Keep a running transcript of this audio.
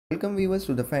Welcome viewers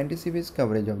to the Fantasy Viz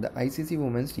coverage of the ICC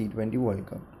Women's T20 World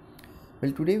Cup.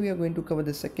 Well, today we are going to cover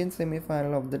the second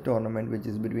semi-final of the tournament, which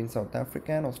is between South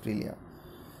Africa and Australia.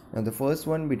 Now the first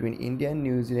one between India and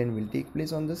New Zealand will take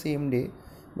place on the same day,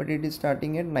 but it is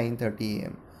starting at 9:30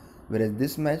 am, whereas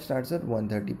this match starts at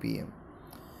 1:30 pm.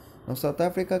 Now South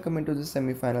Africa come into the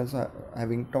semi-finals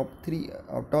having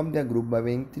topped their group by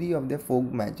winning 3 of their 4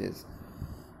 matches,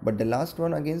 but the last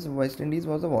one against West Indies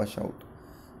was a washout.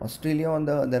 Australia, on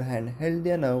the other hand, held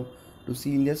their nerve to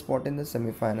seal their spot in the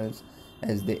semi-finals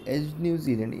as they edged New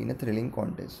Zealand in a thrilling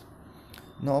contest.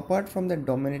 Now, apart from that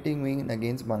dominating win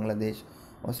against Bangladesh,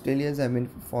 Australians have been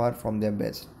far from their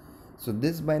best. So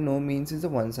this by no means is a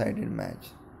one-sided match.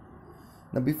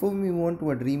 Now, before we move on to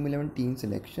a Dream 11 team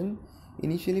selection,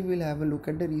 initially we'll have a look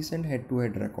at the recent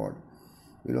head-to-head record.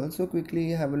 We'll also quickly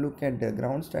have a look at the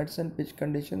ground stats and pitch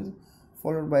conditions,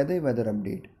 followed by the weather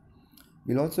update.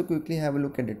 We'll also quickly have a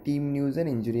look at the team news and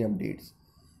injury updates.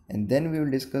 And then we will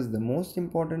discuss the most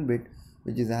important bit,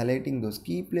 which is highlighting those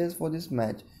key players for this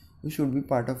match who should be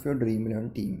part of your Dream 11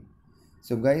 team.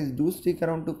 So guys, do stick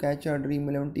around to catch our Dream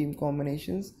 11 team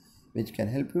combinations, which can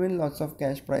help you win lots of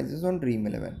cash prizes on Dream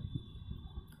 11.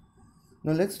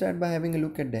 Now let's start by having a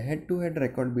look at the head-to-head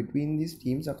record between these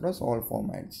teams across all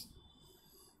formats.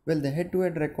 Well, the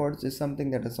head-to-head records is something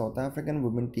that a South African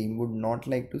women team would not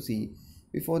like to see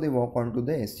before they walk onto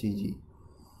the SCG.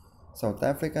 South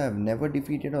Africa have never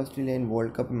defeated Australia in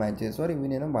World Cup matches or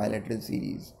even in a bilateral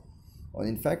series. Or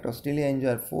in fact, Australia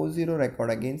enjoy a 4-0 record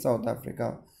against South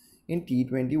Africa in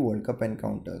T20 World Cup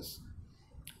encounters.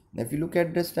 Now if you look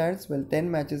at the stats, well,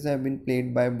 10 matches have been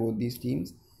played by both these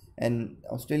teams and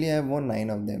Australia have won 9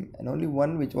 of them and only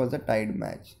one which was a tied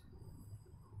match.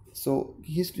 So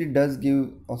history does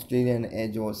give Australia an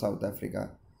edge over South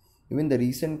Africa. Even the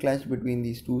recent clash between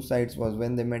these two sides was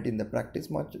when they met in the practice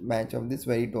match of this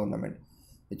very tournament,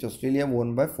 which Australia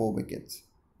won by 4 wickets.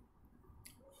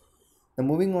 Now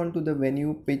moving on to the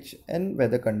venue, pitch and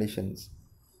weather conditions.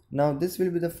 Now this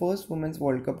will be the first Women's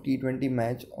World Cup T20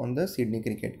 match on the Sydney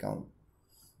cricket ground.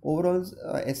 Overall,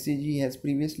 SCG has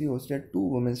previously hosted 2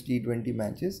 Women's T20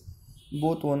 matches,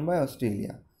 both won by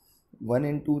Australia. One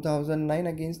in 2009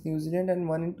 against New Zealand and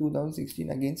one in 2016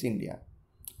 against India.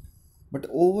 But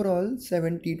overall,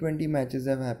 7 T20 matches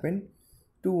have happened,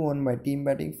 2 won by team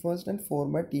batting first and 4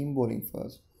 by team bowling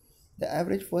first. The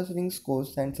average first innings score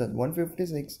stands at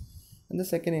 156 and the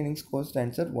second innings score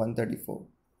stands at 134.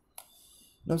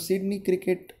 Now, Sydney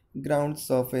cricket ground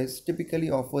surface typically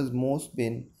offers more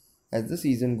spin as the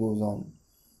season goes on,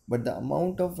 but the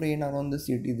amount of rain around the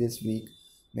city this week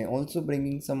may also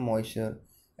bring in some moisture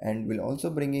and will also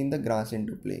bring in the grass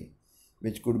into play,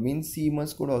 which could mean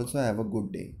seamers could also have a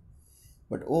good day.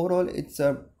 But overall, it's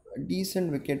a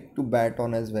decent wicket to bat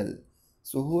on as well.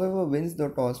 So whoever wins the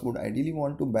toss would ideally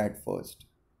want to bat first.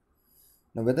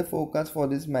 Now weather forecast for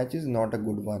this match is not a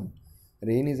good one.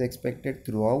 Rain is expected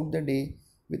throughout the day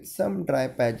with some dry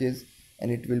patches,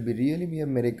 and it will really be a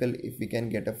miracle if we can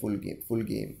get a full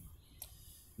game.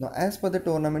 Now as per the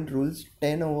tournament rules,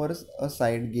 10 overs a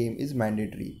side game is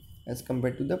mandatory as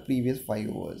compared to the previous 5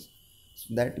 overs.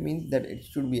 So that means that it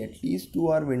should be at least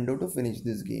 2-hour window to finish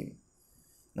this game.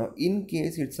 Now in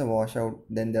case it's a washout,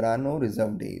 then there are no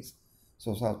reserve days.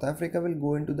 So South Africa will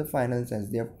go into the finals as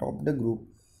they have topped the group,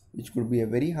 which could be a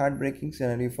very heartbreaking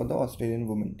scenario for the Australian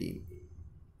women team.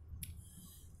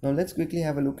 Now let's quickly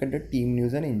have a look at the team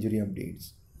news and injury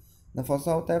updates. Now for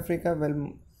South Africa,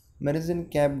 well, Marison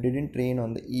Cap didn't train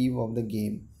on the eve of the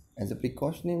game as a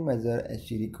precautionary measure as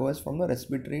she recovers from a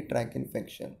respiratory tract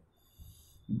infection.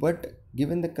 But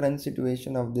given the current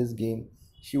situation of this game,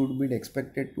 she would be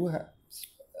expected to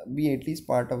be at least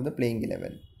part of the playing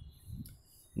 11.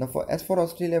 Now as for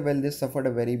Australia, well, they suffered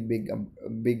a very big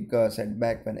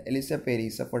setback when Elisa Perry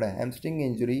suffered a hamstring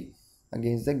injury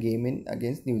against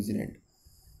New Zealand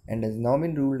and has now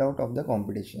been ruled out of the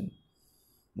competition.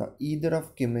 Now either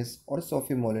of Kimmis or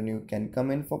Sophie Molyneux can come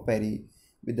in for Perry,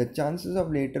 with the chances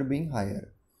of later being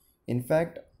higher. In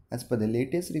fact, as per the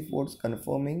latest reports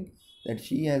confirming that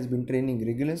she has been training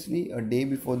rigorously a day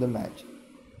before the match.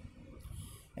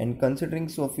 And considering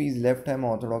Sophie's left-hand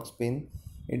orthodox spin,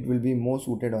 it will be more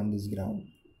suited on this ground.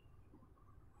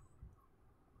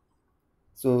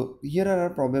 So here are our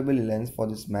probable 11s for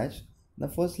this match. Now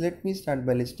first let me start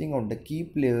by listing out the key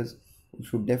players who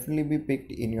should definitely be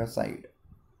picked in your side.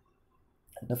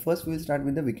 Now first we will start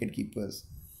with the wicket keepers.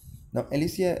 Now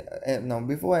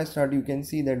before I start, you can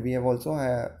see that we have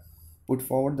also put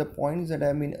forward the points that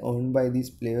have been earned by these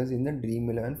players in the Dream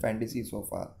 11 fantasy so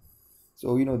far.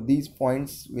 So these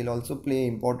points will also play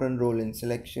an important role in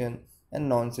selection and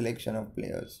non-selection of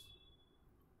players.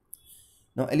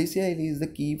 Now Alicia Healy is the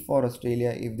key for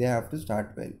Australia if they have to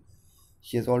start well.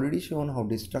 She has already shown how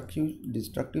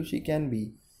destructive she can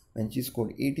be when she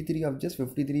scored 83 of just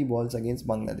 53 balls against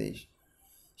Bangladesh.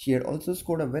 She had also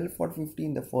scored a well-fought 50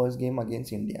 in the first game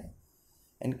against India.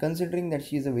 And considering that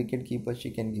she is a wicket keeper, she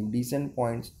can give decent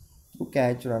points through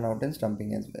catch, run out and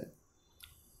stumping as well.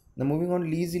 Now moving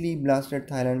on, Lee Lee blasted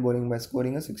Thailand bowling by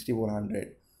scoring a 64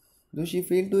 Though she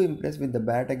failed to impress with the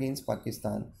bat against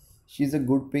Pakistan, she is a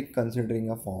good pick considering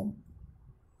her form.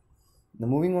 Now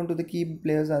moving on to the key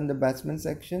players and the batsman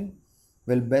section.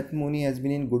 Well, Beth Mooney has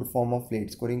been in good form of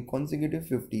late, scoring consecutive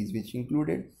 50s, which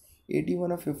included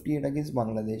 81 of 58 against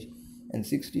Bangladesh and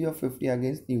 60 of 50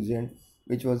 against New Zealand,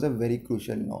 which was a very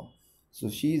crucial knock. So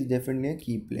she is definitely a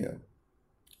key player.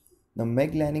 Now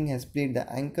Meg Lanning has played the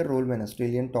anchor role when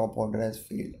Australian top order has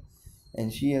failed,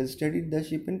 and she has steadied the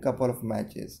ship in couple of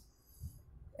matches.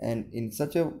 And in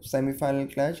such a semi-final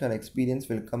clash, her experience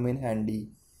will come in handy,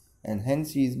 and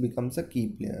hence she becomes a key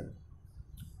player.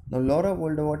 Now Laura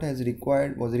Voldemort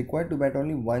was required to bat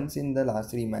only once in the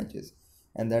last 3 matches,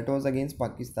 and that was against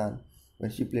Pakistan, where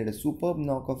she played a superb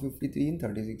knock of 53 in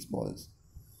 36 balls.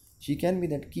 She can be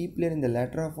that key player in the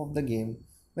latter half of the game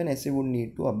when SA would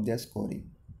need to up their scoring.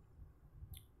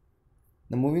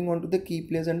 Now moving on to the key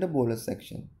players and the bowlers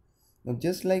section. Now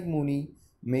just like Mooney,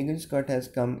 Megan Scott has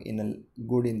come in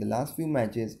good in the last few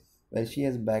matches where she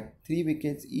has bagged 3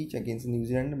 wickets each against New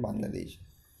Zealand and Bangladesh.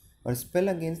 Her spell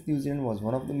against New Zealand was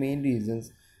one of the main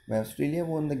reasons why Australia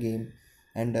won the game,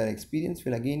 and her experience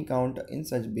will again count in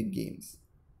such big games.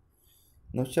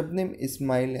 Now Shabnim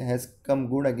Ismail has come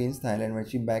good against Thailand where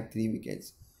she bagged 3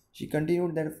 wickets. She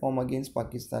continued that form against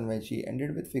Pakistan where she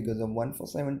ended with figures of 1 for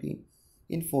 17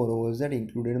 in 4 overs that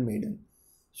included a maiden.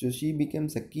 So she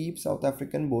becomes a key South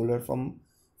African bowler from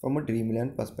a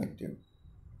dreamland perspective.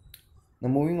 Now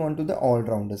moving on to the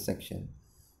all-rounders section.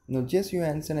 Now Jess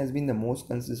Johansson has been the most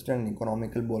consistent and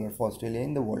economical bowler for Australia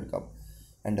in the World Cup,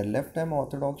 and a left-arm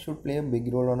orthodox should play a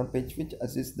big role on a pitch which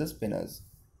assists the spinners.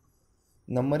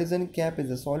 Now Marizan Kapp is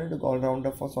a solid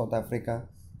all-rounder for South Africa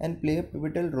and play a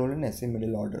pivotal role in SA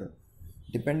middle order,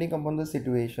 depending upon the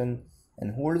situation,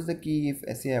 and holds the key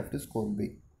if SA have to score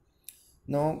big.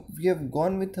 Now we have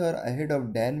gone with her ahead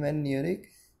of Dan Van Nierik,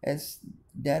 as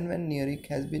Dan Van Nierik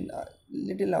has been a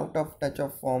little out of touch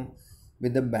of form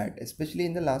with the bat, especially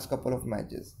in the last couple of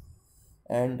matches,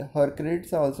 and her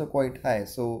credits are also quite high,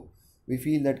 so we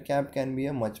feel that Kapp can be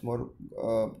a much more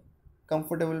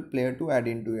comfortable player to add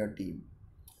into your team.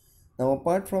 Now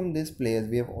apart from these players,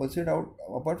 we have also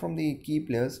apart from the key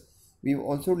players, we've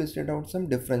also listed out some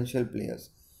differential players.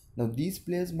 Now these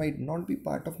players might not be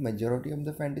part of majority of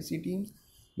the fantasy teams,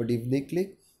 but if they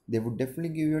click, they would definitely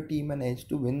give your team an edge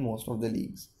to win most of the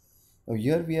leagues. Now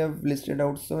here we have listed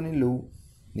out Sonny Liu,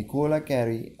 Nicola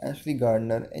Carey, Ashley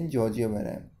Gardner and Georgia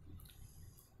Wareham.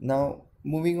 Now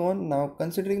moving on, now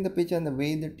considering the pitch and the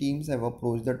way the teams have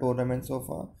approached the tournament so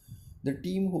far, the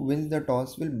team who wins the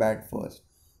toss will bat first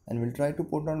and will try to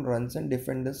put on runs and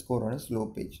defend the score on a slow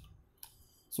pitch.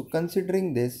 So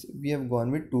considering this, we have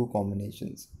gone with 2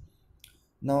 combinations.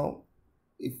 Now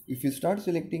if you start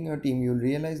selecting your team, you'll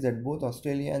realize that both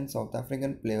Australia and South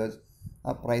African players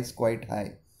are priced quite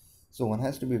high. So one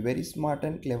has to be very smart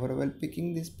and clever while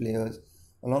picking these players,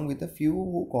 along with a few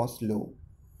who cost low.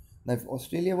 Now if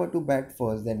Australia were to bat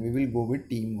first, then we will go with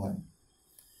team 1.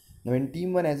 Now in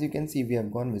team 1, as you can see, we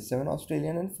have gone with 7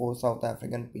 Australian and 4 South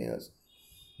African players.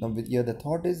 Now with here the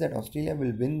thought is that Australia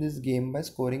will win this game by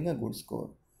scoring a good score.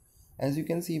 As you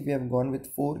can see, we have gone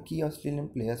with 4 key Australian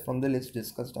players from the list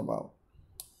discussed above.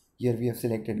 Here we have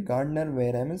selected Gardner,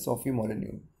 Wareham and Sophie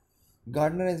Molyneux.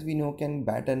 Gardner, as we know, can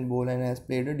bat and bowl and has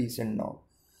played a decent knock.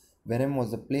 Wareham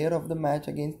was the player of the match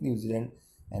against New Zealand,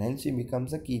 and hence she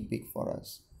becomes a key pick for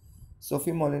us.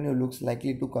 Sophie Molyneux looks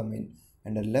likely to come in,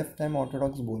 and her left-arm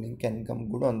orthodox bowling can come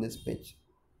good on this pitch.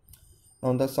 Now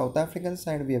on the South African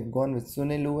side, we have gone with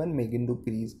Sonny Liu and Megan du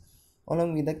Preez,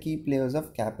 along with the key players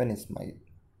of Kapp and Ismail.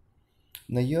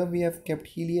 Now here we have kept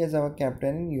Healy as our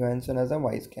captain and Johansson as our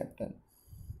vice captain.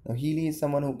 Now Healy is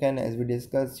someone who can, as we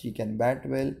discussed, she can bat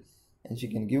well and she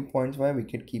can give points via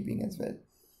wicket keeping as well.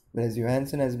 Whereas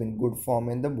Johansson has been good form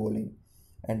in the bowling,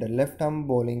 and the left arm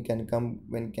bowling can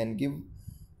give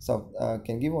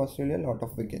Australia a lot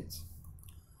of wickets.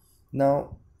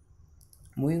 Now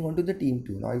moving on to the team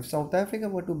 2. Now if South Africa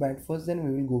were to bat first, then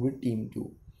we will go with team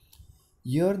 2.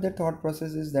 Here the thought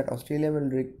process is that Australia will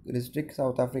restrict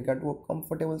South Africa to a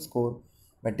comfortable score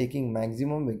by taking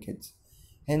maximum wickets.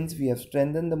 Hence we have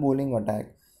strengthened the bowling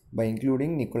attack by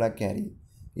including Nicola Carey.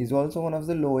 He is also one of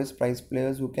the lowest priced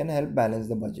players who can help balance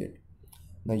the budget.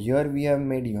 Now here we have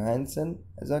made Johansson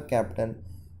as our captain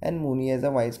and Mooney as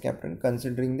a vice captain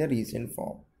considering the recent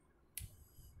form.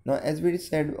 Now, as we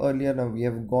said earlier, now we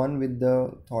have gone with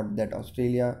the thought that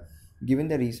Australia, given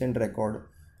the recent record,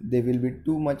 they will be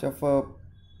too much of a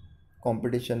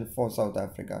competition for South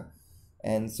Africa,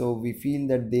 and so we feel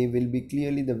that they will be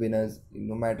clearly the winners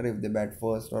no matter if they bat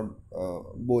first or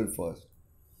bowl first.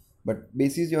 But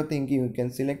basis your thinking, you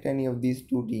can select any of these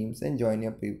two teams and join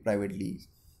your private leagues.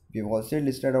 We've also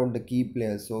listed out the key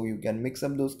players, so you can mix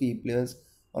up those key players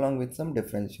along with some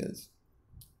differentials.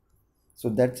 So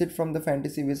that's it from the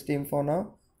Fantasy Wiz team for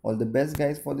now. All the best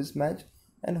guys for this match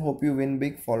and hope you win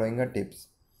big following our tips.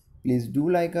 Please do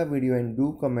like our video and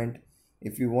do comment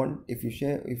if you want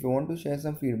to share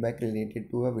some feedback related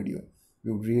to our video.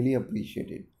 We would really appreciate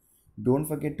it. Don't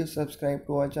forget to subscribe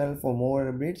to our channel for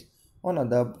more updates on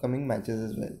other upcoming matches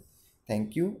as well.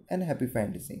 Thank you and happy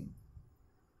fantasy.